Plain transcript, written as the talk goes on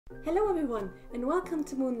Hello everyone and welcome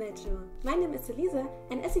to Moonlight Journal. My name is Elisa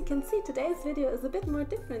and as you can see today's video is a bit more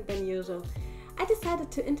different than usual. I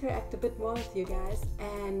decided to interact a bit more with you guys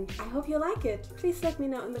and I hope you like it. Please let me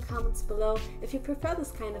know in the comments below if you prefer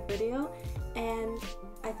this kind of video, and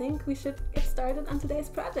I think we should get started on today's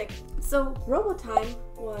project. So Robotime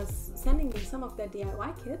was sending me some of their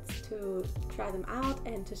DIY kits to try them out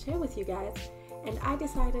and to share with you guys. And I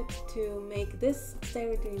decided to make this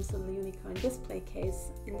Stereo Dreams Little Unicorn display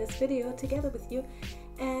case in this video together with you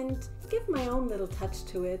and give my own little touch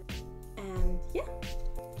to it. And yeah,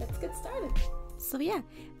 let's get started. So yeah,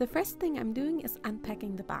 the first thing I'm doing is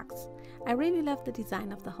unpacking the box. I really love the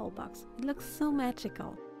design of the whole box. It looks so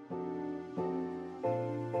magical.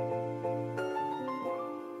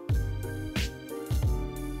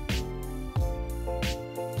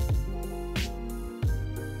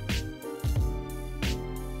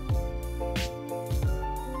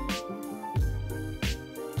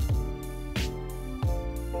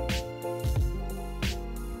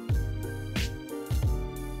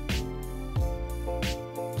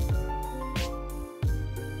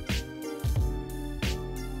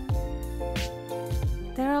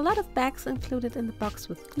 There are a lot of bags included in the box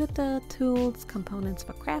with glitter, tools, components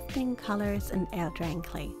for crafting, colors and air drying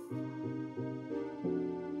clay.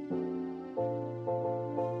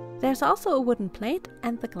 There's also a wooden plate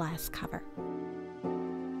and the glass cover.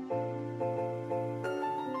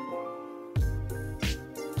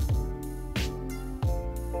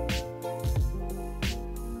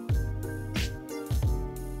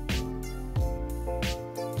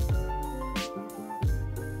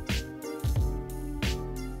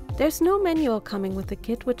 There's no manual coming with the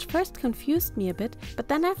kit, which first confused me a bit, but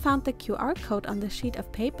then I found the QR code on the sheet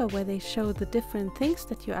of paper where they show the different things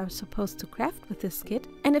that you are supposed to craft with this kit,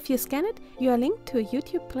 and if you scan it, you are linked to a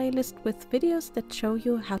YouTube playlist with videos that show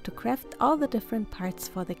you how to craft all the different parts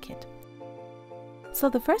for the kit. So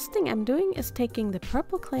the first thing I'm doing is taking the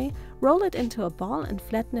purple clay, roll it into a ball and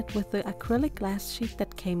flatten it with the acrylic glass sheet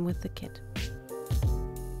that came with the kit.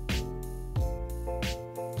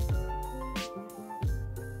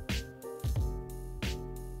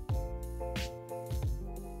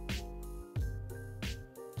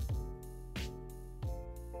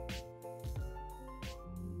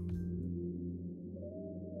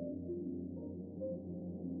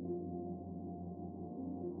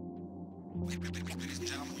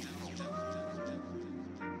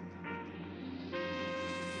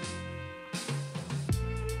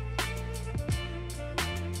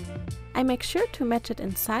 I make sure to match it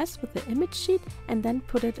in size with the image sheet and then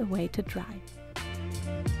put it away to dry.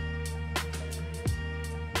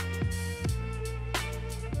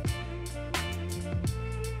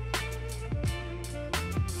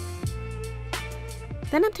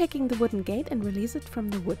 Then I'm taking the wooden gate and release it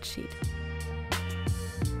from the wood sheet.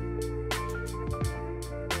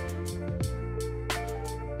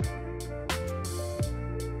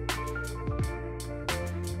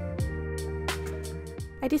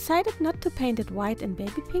 I decided not to paint it white and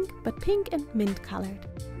baby pink, but pink and mint colored.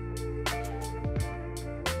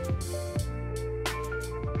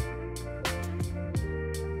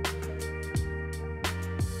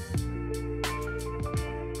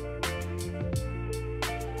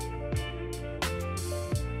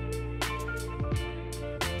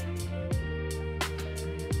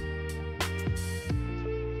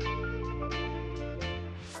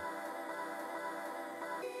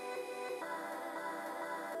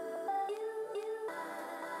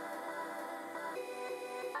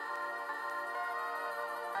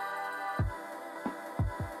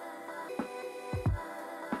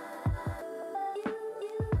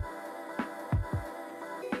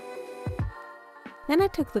 Then I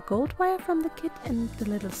took the gold wire from the kit and the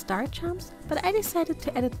little star charms, but I decided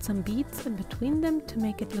to edit some beads in between them to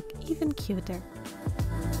make it look even cuter.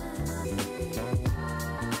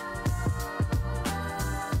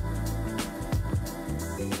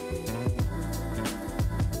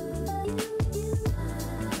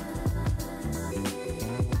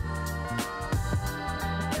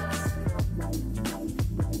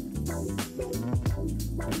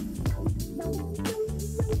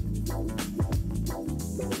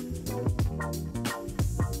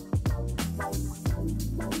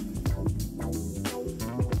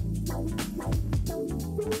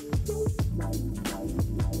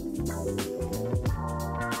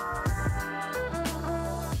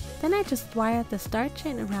 Then I just wired the star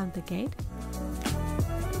chain around the gate.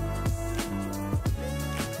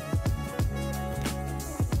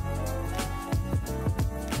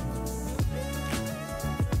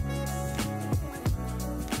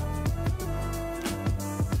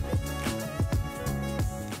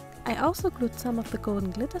 also glued some of the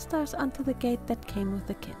golden glitter stars onto the gate that came with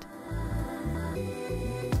the kit.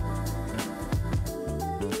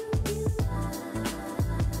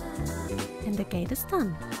 And the gate is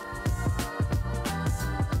done.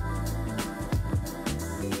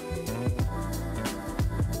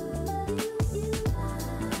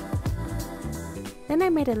 Then I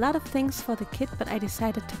made a lot of things for the kit, but I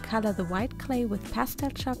decided to color the white clay with pastel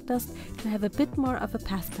chalk dust to have a bit more of a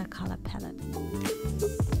pastel color palette.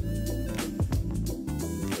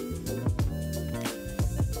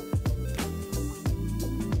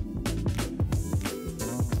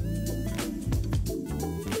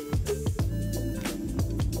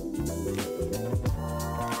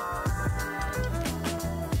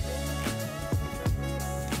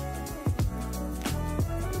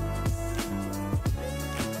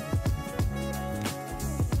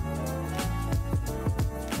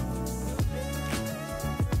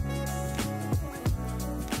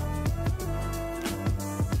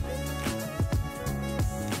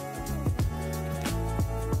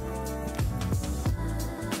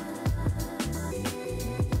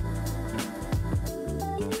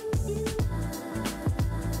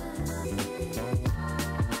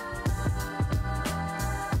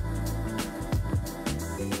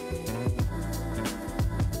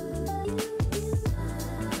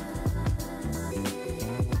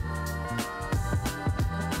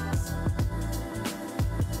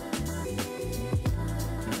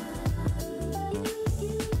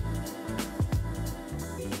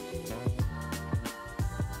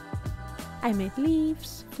 I made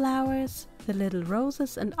leaves, flowers, the little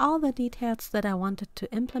roses and all the details that I wanted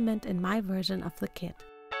to implement in my version of the kit.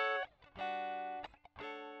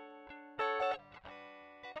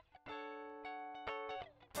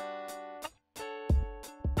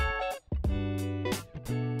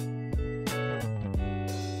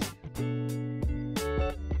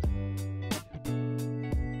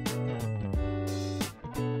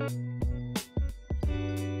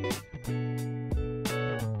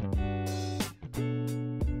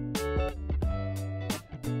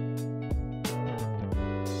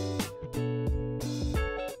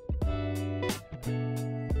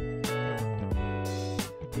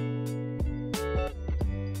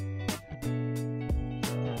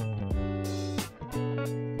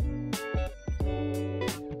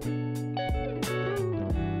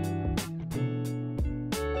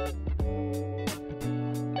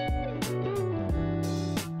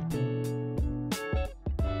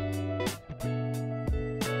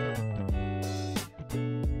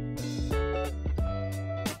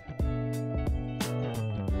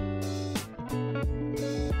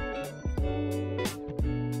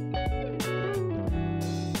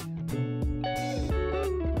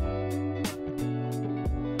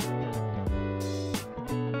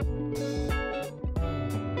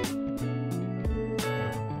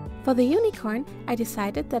 For the unicorn, I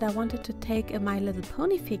decided that I wanted to take a My Little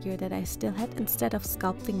Pony figure that I still had instead of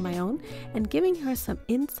sculpting my own and giving her some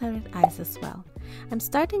inserted eyes as well. I'm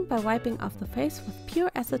starting by wiping off the face with pure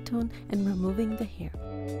acetone and removing the hair.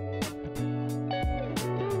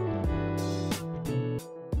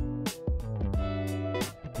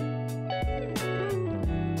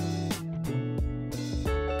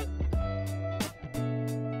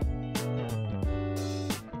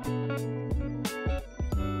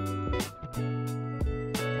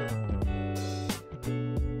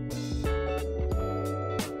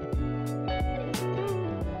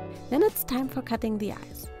 Then it's time for cutting the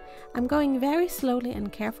eyes. I'm going very slowly and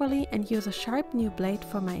carefully and use a sharp new blade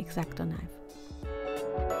for my X-Acto knife.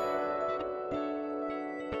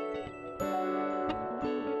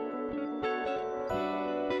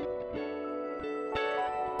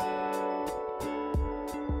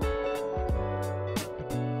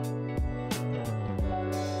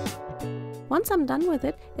 Once I'm done with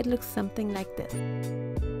it, it looks something like this.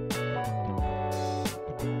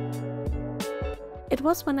 It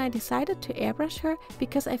was when I decided to airbrush her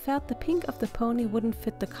because I felt the pink of the pony wouldn't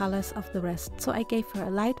fit the colors of the rest, so I gave her a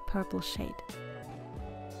light purple shade.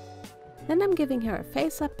 Then I'm giving her a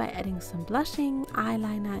face up by adding some blushing,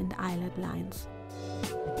 eyeliner and eyelid lines.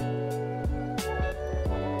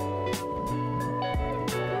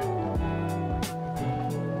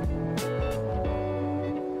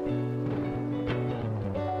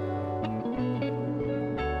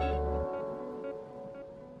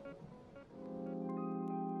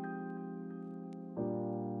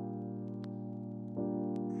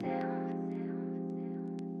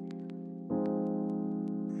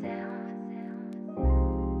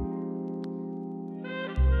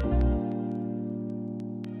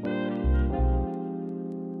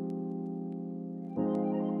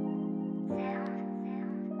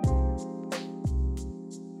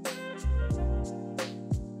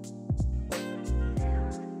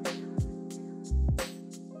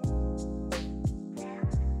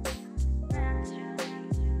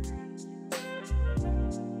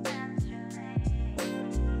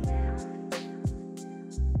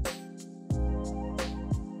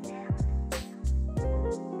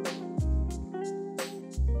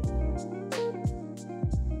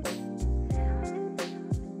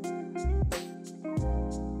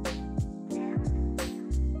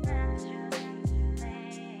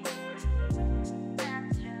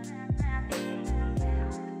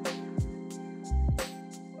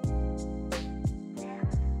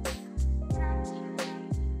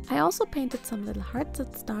 I also painted some little hearts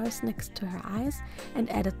and stars next to her eyes and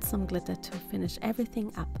added some glitter to finish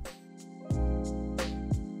everything up.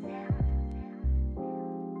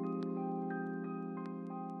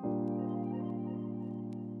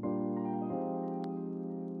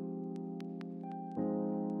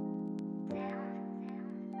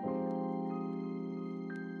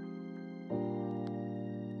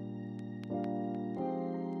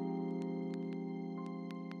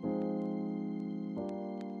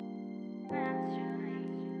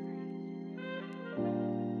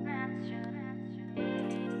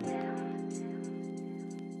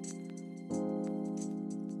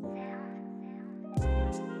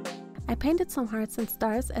 I painted some hearts and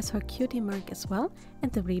stars as her cutie mark as well,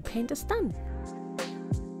 and the repaint is done.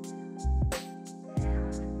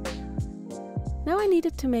 Now I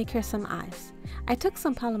needed to make her some eyes. I took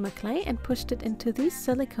some polymer clay and pushed it into these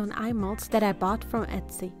silicone eye molds that I bought from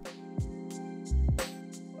Etsy.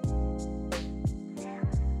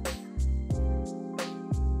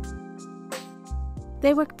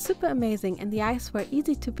 They worked super amazing and the eyes were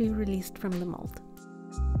easy to be released from the mold.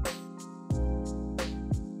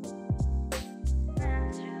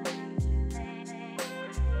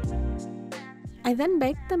 I then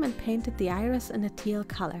baked them and painted the iris in a teal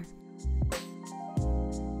color.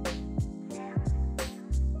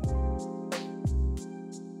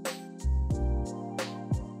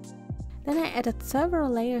 Then I added several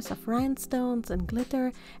layers of rhinestones and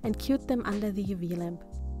glitter and cued them under the UV lamp.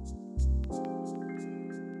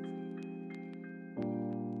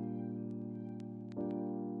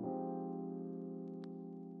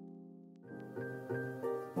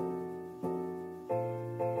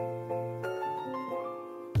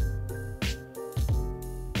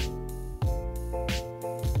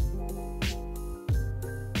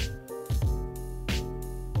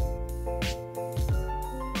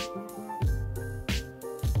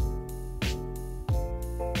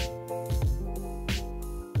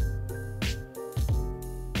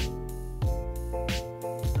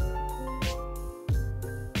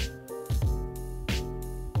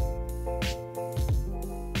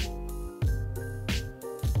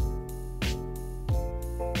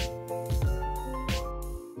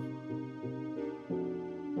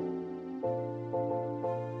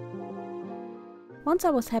 Once I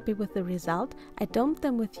was happy with the result, I domed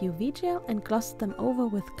them with UV gel and glossed them over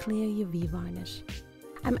with clear UV varnish.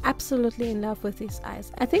 I'm absolutely in love with these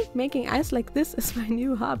eyes. I think making eyes like this is my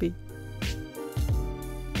new hobby.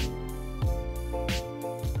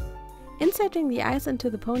 Inserting the eyes into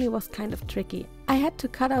the pony was kind of tricky. I had to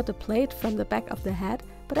cut out a plate from the back of the head,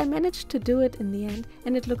 but I managed to do it in the end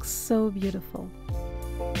and it looks so beautiful.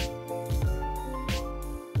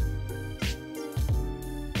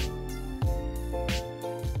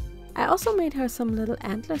 I also made her some little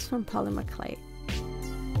antlers from polymer clay.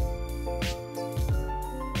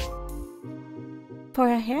 For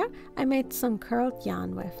her hair, I made some curled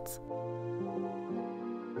yarn wefts.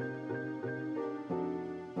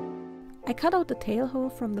 I cut out the tail hole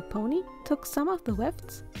from the pony, took some of the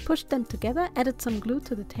wefts, pushed them together, added some glue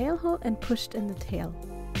to the tail hole and pushed in the tail.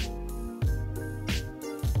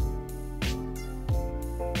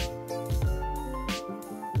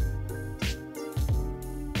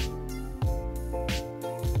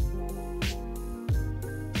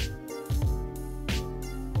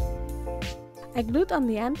 I glued on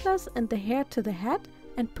the antlers and the hair to the head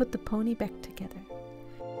and put the pony back together.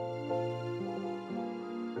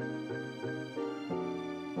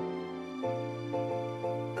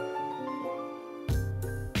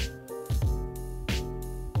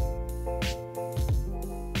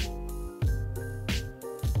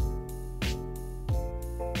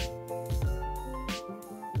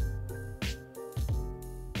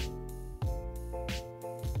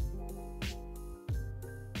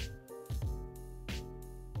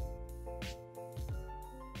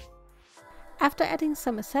 After adding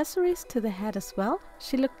some accessories to the head as well,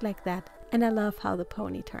 she looked like that, and I love how the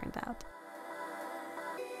pony turned out.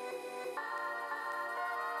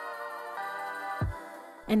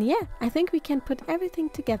 And yeah, I think we can put everything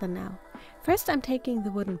together now. First I'm taking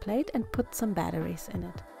the wooden plate and put some batteries in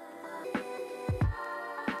it.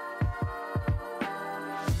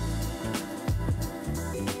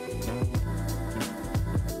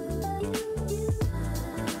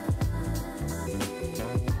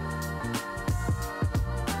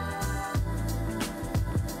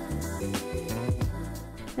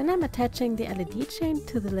 Then I'm attaching the LED chain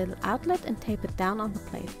to the little outlet and tape it down on the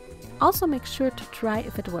plate. Also make sure to try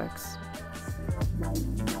if it works.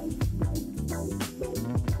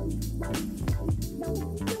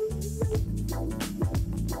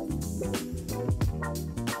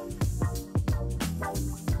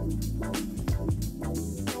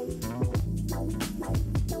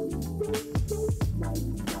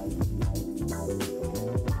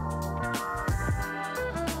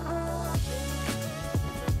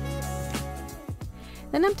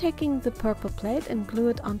 Then I'm taking the purple plate and glue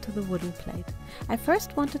it onto the wooden plate. I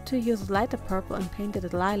first wanted to use lighter purple and painted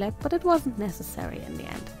it lilac, but it wasn't necessary in the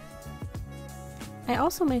end. I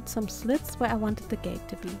also made some slits where I wanted the gate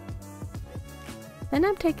to be. Then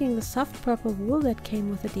I'm taking the soft purple wool that came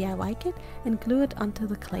with the DIY kit and glue it onto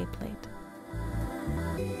the clay plate.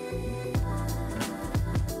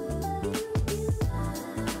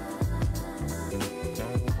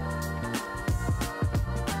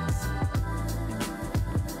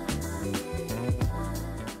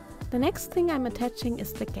 The next thing I'm attaching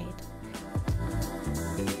is the gate.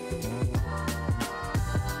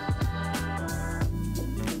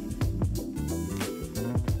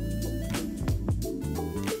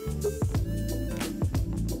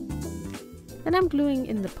 Then I'm gluing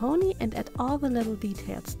in the pony and add all the little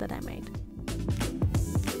details that I made.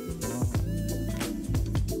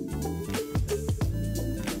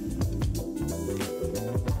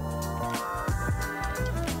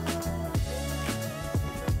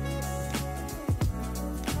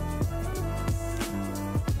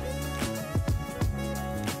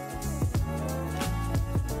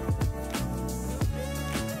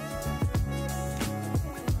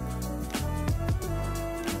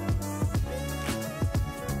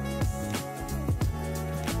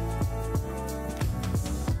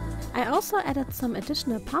 I also added some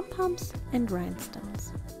additional pom-poms and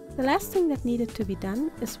rhinestones. The last thing that needed to be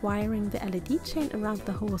done is wiring the LED chain around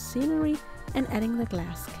the whole scenery and adding the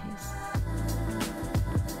glass case.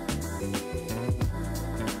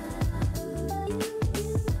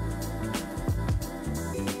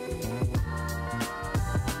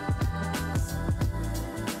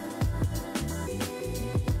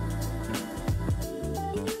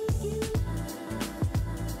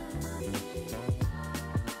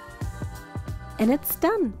 And it's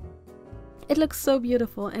done! It looks so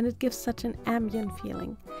beautiful and it gives such an ambient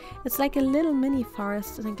feeling. It's like a little mini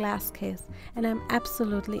forest in a glass case, and I'm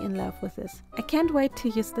absolutely in love with this. I can't wait to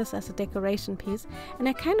use this as a decoration piece, and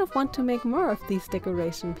I kind of want to make more of these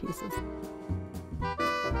decoration pieces.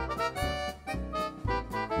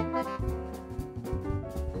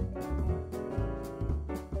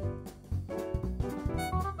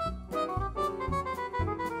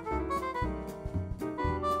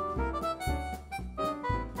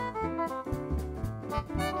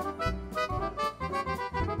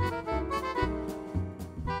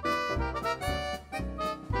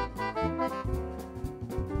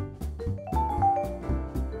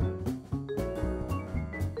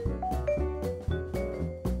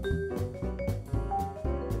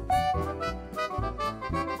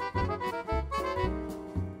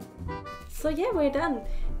 So yeah, we're done,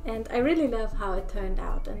 and I really love how it turned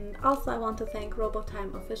out. And also I want to thank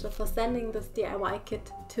Robotime Official for sending this DIY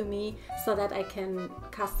kit to me so that I can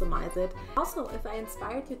customize it. Also, if I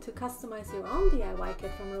inspired you to customize your own DIY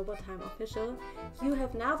kit from Robotime Official, you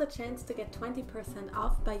have now the chance to get 20%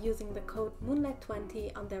 off by using the code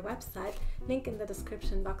Moonlight20 on their website, link in the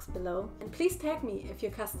description box below. And please tag me if you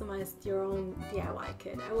customized your own DIY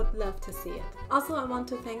kit, I would love to see it. Also, I want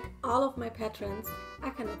to thank all of my patrons: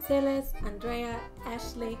 Akane Celes, Andrea,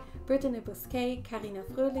 Ashley, Brittany Bousquet, Karina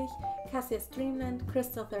Fröhlich, Cassius Dreamland,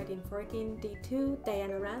 Crystal1314, D2,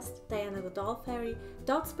 Diana Rust, Diana the Doll Fairy,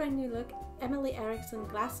 Dog's Brand New Look, Emily Erickson,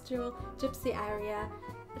 Glass Jewel, Gypsy Aria,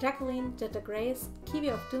 Jacqueline, Jetta Grace, Kiwi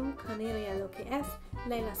of Doom, Cornelia Loki S,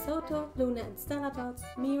 Leila Soto, Luna and Stella Dots,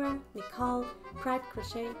 Mira, Nicole, Pride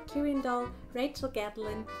Crochet, Kirin Doll, Rachel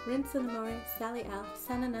Gatlin, Rin Cinnamori, Sally L,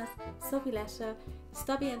 Sananas, Sophie Lesher,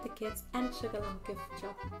 Stubby and the Kids, and Sugarlump Gift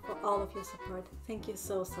Shop for all of your support. Thank you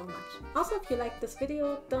so much. Also, if you liked this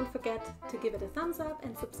video, don't forget to give it a thumbs up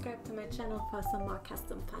and subscribe to my channel for some more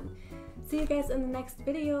custom fun. See you guys in the next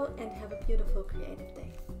video and have a beautiful creative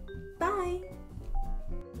day. Bye!